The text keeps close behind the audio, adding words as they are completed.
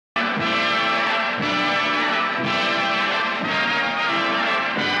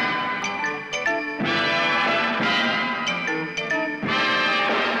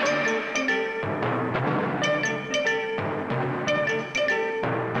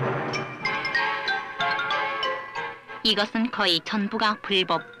이것은 거의 전부가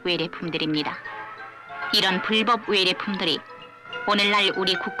불법 외래품들입니다. 이런 불법 외래품들이 오늘날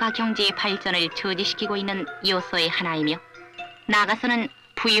우리 국가 경제의 발전을 저지시키고 있는 요소의 하나이며 나아가서는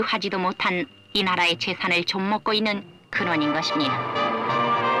부유하지도 못한 이 나라의 재산을 좀먹고 있는 근원인 것입니다.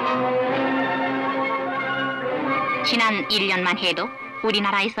 지난 1년만 해도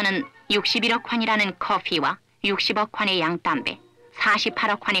우리나라에서는 61억 환이라는 커피와 60억 환의 양담배,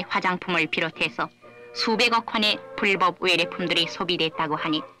 48억 환의 화장품을 비롯해서 수백억 환의 불법 외래품들이 소비됐다고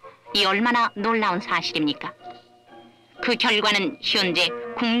하니 이 얼마나 놀라운 사실입니까? 그 결과는 현재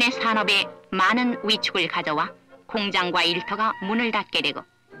국내 산업에 많은 위축을 가져와 공장과 일터가 문을 닫게 되고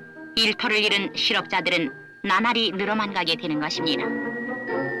일터를 잃은 실업자들은 나날이 늘어만 가게 되는 것입니다.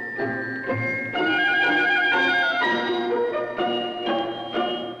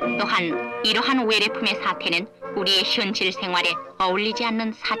 또한 이러한 외래품의 사태는 우리의 현실 생활에 어울리지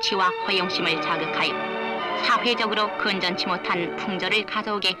않는 사치와 허영심을 자극하여 사회적으로 건전치 못한 풍조를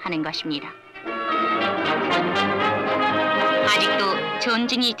가져오게 하는 것입니다. 아직도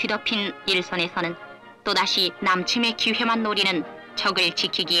전쟁이 뒤덮인 일선에서는 또다시 남침의 기회만 노리는 적을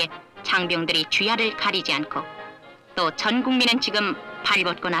지키기에 장병들이 주야를 가리지 않고 또 전국민은 지금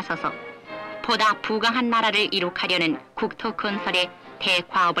발벗고 나서서 보다 부강한 나라를 이룩하려는 국토건설의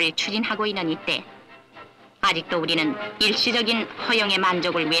대과업을 추진하고 있는 이때 아직도 우리는 일시적인 허영의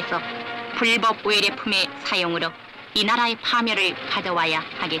만족을 위해서 불법 외래품의 사용으로 이 나라의 파멸을 가져와야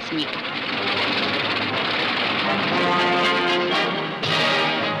하겠습니까?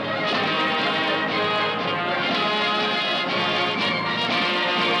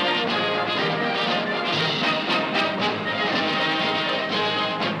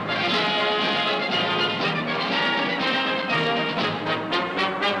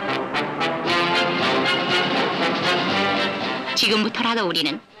 지금부터라도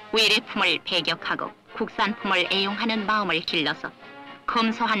우리는 외래품을 배격하고 국산품을 애용하는 마음을 길러서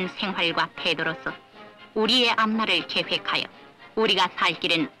검소한 생활과 태도로서 우리의 앞날을 계획하여 우리가 살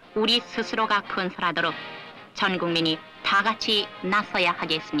길은 우리 스스로가 건설하도록 전 국민이 다 같이 나서야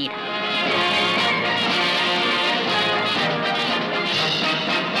하겠습니다.